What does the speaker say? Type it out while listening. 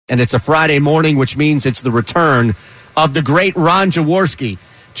and it's a Friday morning, which means it's the return of the great Ron Jaworski.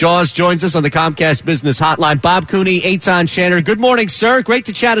 Jaws joins us on the Comcast Business Hotline. Bob Cooney, Eitan Shanner. Good morning, sir. Great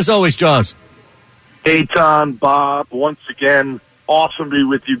to chat as always, Jaws. Eitan, Bob, once again, awesome to be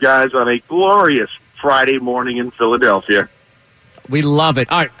with you guys on a glorious Friday morning in Philadelphia. We love it.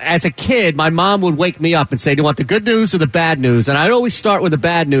 All right, as a kid, my mom would wake me up and say, do you want the good news or the bad news? And I'd always start with the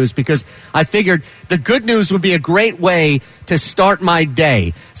bad news because I figured the good news would be a great way to start my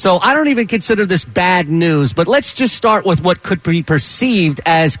day. So I don't even consider this bad news, but let's just start with what could be perceived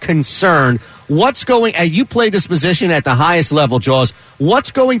as concern. What's going, you play this position at the highest level, Jaws.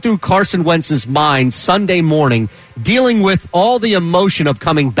 What's going through Carson Wentz's mind Sunday morning, dealing with all the emotion of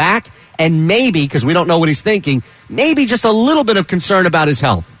coming back and maybe, because we don't know what he's thinking, maybe just a little bit of concern about his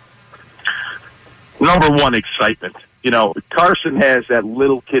health? Number one, excitement. You know, Carson has that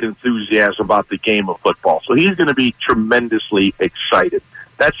little kid enthusiasm about the game of football, so he's going to be tremendously excited.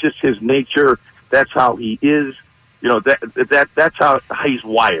 That's just his nature. That's how he is. You know, that's how he's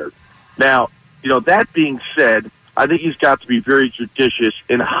wired. Now, you know, that being said, I think he's got to be very judicious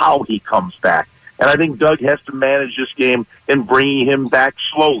in how he comes back. And I think Doug has to manage this game in bringing him back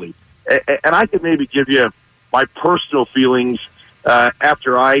slowly. And I can maybe give you my personal feelings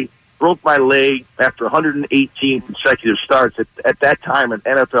after I broke my leg after 118 consecutive starts. At that time, an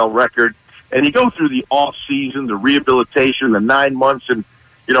NFL record. And you go through the off season, the rehabilitation, the 9 months, and,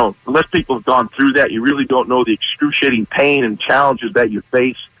 you know, unless people have gone through that, you really don't know the excruciating pain and challenges that you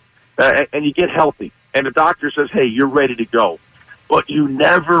face. And you get healthy. And the doctor says, hey, you're ready to go. But you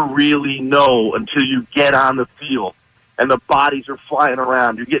never really know until you get on the field. And the bodies are flying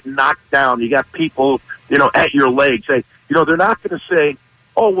around. You're getting knocked down. You got people, you know, at your legs. You know, they're not going to say,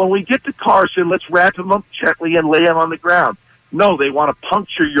 oh, when we get to Carson, let's wrap him up gently and lay him on the ground. No, they want to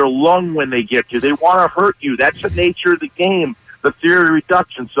puncture your lung when they get you. They want to hurt you. That's the nature of the game, the theory of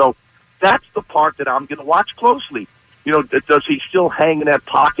reduction. So that's the part that I'm going to watch closely. You know, does he still hang in that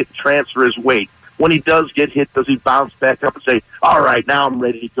pocket and transfer his weight? When he does get hit, does he bounce back up and say, all right, now I'm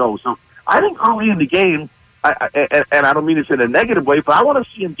ready to go? So I think early in the game, and I don't mean this in a negative way, but I want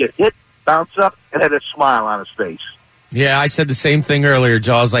to see him get hit, bounce up, and have a smile on his face. Yeah, I said the same thing earlier,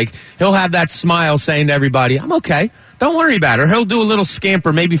 Jaws. Like, he'll have that smile saying to everybody, I'm okay. Don't worry about it. Or he'll do a little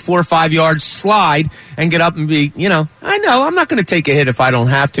scamper, maybe 4 or 5 yards, slide, and get up and be, you know, I know, I'm not going to take a hit if I don't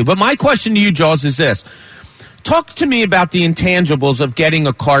have to. But my question to you, Jaws, is this. Talk to me about the intangibles of getting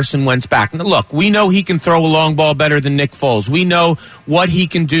a Carson Wentz back. Now, look, we know he can throw a long ball better than Nick Foles. We know what he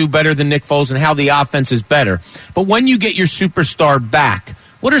can do better than Nick Foles and how the offense is better. But when you get your superstar back,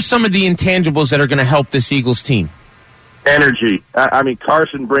 what are some of the intangibles that are going to help this Eagles team? Energy. I mean,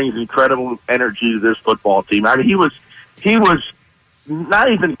 Carson brings incredible energy to this football team. I mean, he was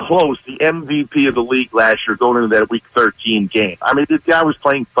not even close, the MVP of the league last year going into that Week 13 game. I mean, this guy was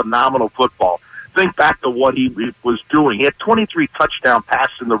playing phenomenal football. Think back to what he was doing. He had 23 touchdown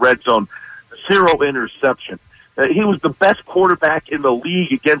passes in the red zone, 0 interception. He was the best quarterback in the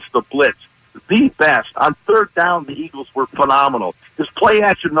league against the blitz. The best. On third down, the Eagles were phenomenal. His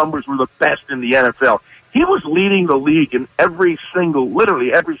play-action numbers were the best in the NFL. He was leading the league in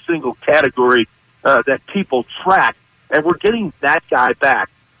literally every single category that people track, and we're getting that guy back.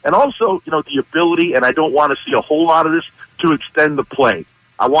 And also, you know, the ability, and I don't want to see a whole lot of this, to extend the play.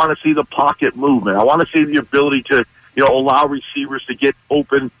 I want to see the pocket movement. I want to see the ability to, you know, allow receivers to get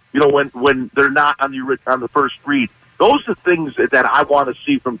open, you know, when they're not on the first read. Those are things that I want to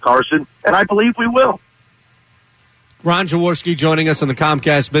see from Carson, and I believe we will. Ron Jaworski joining us on the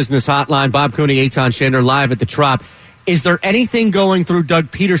Comcast Business Hotline. Bob Cooney, Eitan Shanner, live at the Trop. Is there anything going through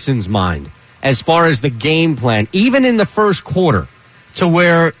Doug Peterson's mind as far as the game plan, even in the first quarter, to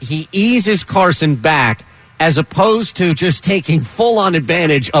where he eases Carson back as opposed to just taking full-on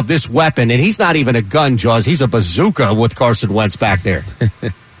advantage of this weapon? And he's not even a gun, Jaws. He's a bazooka with Carson Wentz back there.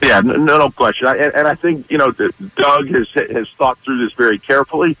 Yeah, no question. And I think, you know, Doug has thought through this very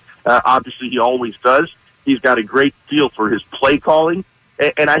carefully. Obviously, he always does. He's got a great feel for his play calling.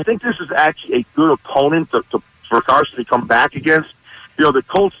 And I think this is actually a good opponent for Carson to come back against. You know, the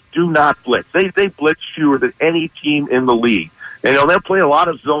Colts do not blitz. They blitz fewer than any team in the league. And, you know, they'll play a lot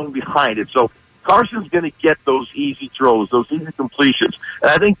of zone behind it. So Carson's going to get those easy throws, those easy completions. And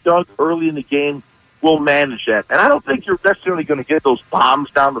I think Doug, early in the game, will manage that. And I don't think you're necessarily going to get those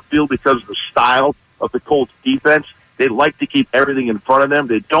bombs down the field because of the style of the Colts defense. They like to keep everything in front of them.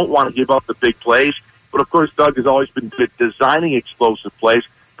 They don't want to give up the big plays. But, of course, Doug has always been good at designing explosive plays.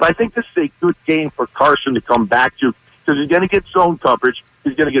 But I think this is a good game for Carson to come back to because he's going to get zone coverage.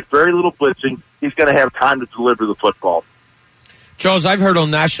 He's going to get very little blitzing. He's going to have time to deliver the football. Charles, I've heard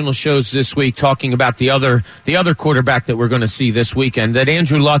on national shows this week talking about the other quarterback that we're going to see this weekend, that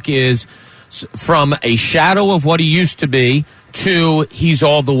Andrew Luck is from a shadow of what he used to be to he's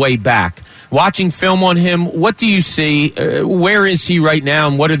all the way back. Watching film on him, what do you see? Where is he right now,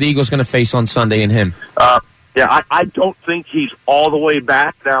 and what are the Eagles going to face on Sunday in him? I don't think he's all the way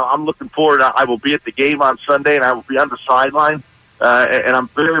back. Now, I'm looking forward. I will be at the game on Sunday, and I will be on the sideline. And I'm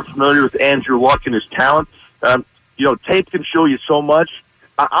very familiar with Andrew Luck and his talent. Tape can show you so much.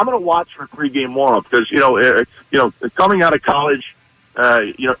 I'm going to watch for pregame warm-up because, coming out of college,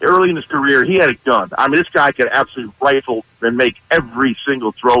 early in his career, he had a gun. I mean, this guy could absolutely rifle and make every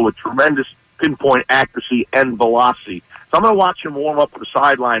single throw with tremendous pinpoint accuracy and velocity. So I'm going to watch him warm up on the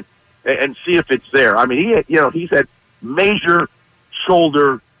sideline and see if it's there. I mean, he's had major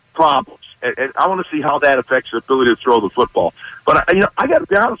shoulder problems, and I want to see how that affects his ability to throw the football. But I got to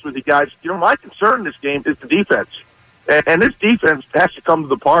be honest with you guys. My concern in this game is the defense, and this defense has to come to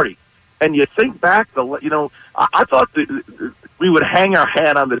the party. And you think back, I thought we would hang our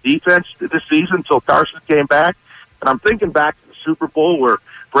hat on the defense this season until Carson came back. And I'm thinking back to the Super Bowl where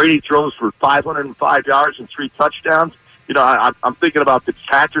Brady throws for 505 yards and 3 touchdowns. I'm thinking about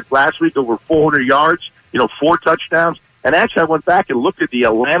Fitzpatrick last week, over 400 yards, 4 touchdowns. And actually, I went back and looked at the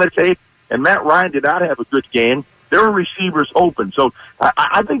Atlanta tape, and Matt Ryan did not have a good game. There were receivers open. So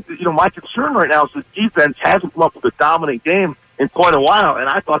I think, my concern right now is the defense hasn't come up with a dominant game in quite a while, and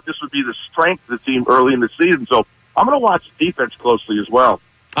I thought this would be the strength of the team early in the season. So I'm going to watch the defense closely as well.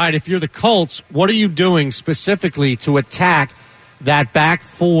 All right, if you're the Colts, what are you doing specifically to attack that back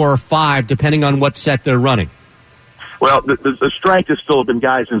 4 or 5, depending on what set they're running? Well, the strength has still been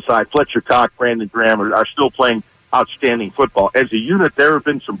guys inside. Fletcher Cox, Brandon Graham are still playing outstanding football. As a unit, there have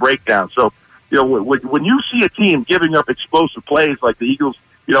been some breakdowns. So, when you see a team giving up explosive plays like the Eagles,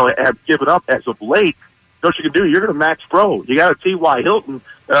 have given up as of late, what you can do, you're going to max pro. You got to T.Y. Hilton.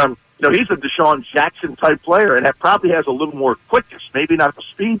 He's a Deshaun Jackson type player, and that probably has a little more quickness. Maybe not the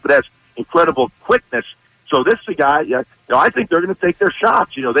speed, but has incredible quickness. So this is a guy. I think they're going to take their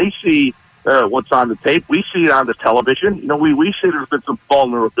shots. They see what's on the tape. We see it on the television. We see there's been some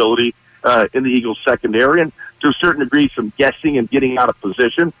vulnerability in the Eagles secondary, and to a certain degree, some guessing and getting out of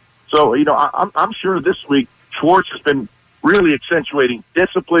position. So I'm sure this week Schwartz has been really accentuating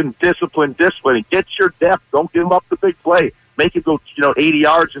discipline. Get your depth. Don't give them up the big play. Make it go, 80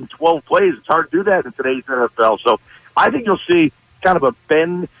 yards in 12 plays. It's hard to do that in today's NFL. So I think you'll see kind of a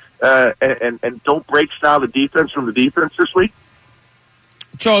bend and don't break style of defense from the defense this week.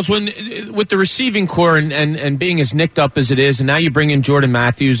 Charles, with the receiving core and being as nicked up as it is, and now you bring in Jordan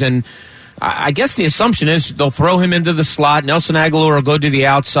Matthews, and I guess the assumption is they'll throw him into the slot. Nelson Aguilar will go to the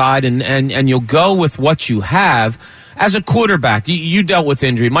outside, and you'll go with what you have. As a quarterback, you dealt with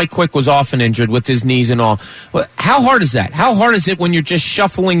injury. Mike Quick was often injured with his knees and all. How hard is that? How hard is it when you're just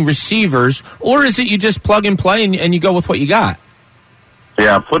shuffling receivers, or is it you just plug and play and you go with what you got?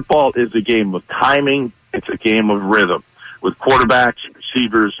 Yeah, football is a game of timing. It's a game of rhythm with quarterbacks,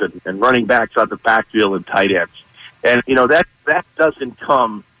 receivers, and running backs out the backfield and tight ends. And, that doesn't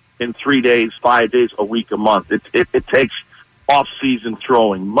come in 3 days, 5 days, a week, a month. It takes off-season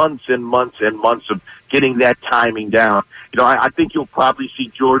throwing, months and months and months of getting that timing down. I think you'll probably see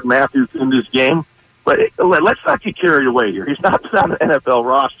Jordan Matthews in this game, but let's not get carried away here. He's not on an NFL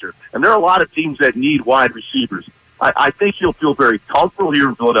roster, and there are a lot of teams that need wide receivers. I think he'll feel very comfortable here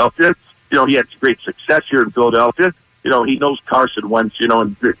in Philadelphia. He had great success here in Philadelphia. He knows Carson Wentz,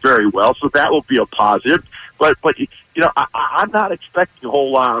 very well, so that will be a positive. But I'm not expecting a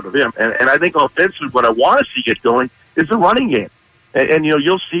whole lot of him, and I think offensively, what I want to see get going is the running game. And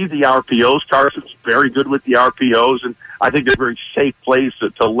you'll see the RPOs. Carson's very good with the RPOs, and I think they're very safe plays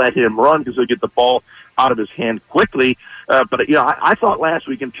to let him run because they'll get the ball out of his hand quickly. But I thought last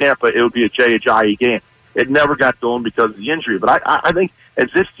week in Tampa it would be a Jay Ajayi game. It never got going because of the injury. But I think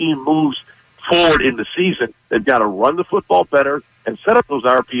as this team moves forward in the season, they've got to run the football better and set up those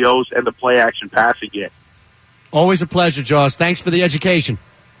RPOs and the play-action passing game. Always a pleasure, Jaws. Thanks for the education.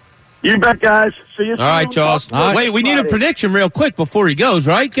 You bet, guys. See you soon. All right, Jaws. Wait, we need a prediction real quick before he goes,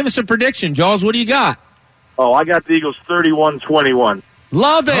 right? Give us a prediction, Jaws. What do you got? Oh, I got the Eagles 31-21.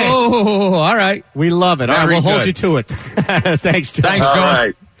 Love it. Oh, all right. We love it. All right, we'll hold you to it. Thanks, Jaws. Thanks, Jaws. All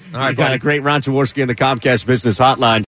right. All right, got a great Ron Jaworski in the Comcast Business Hotline.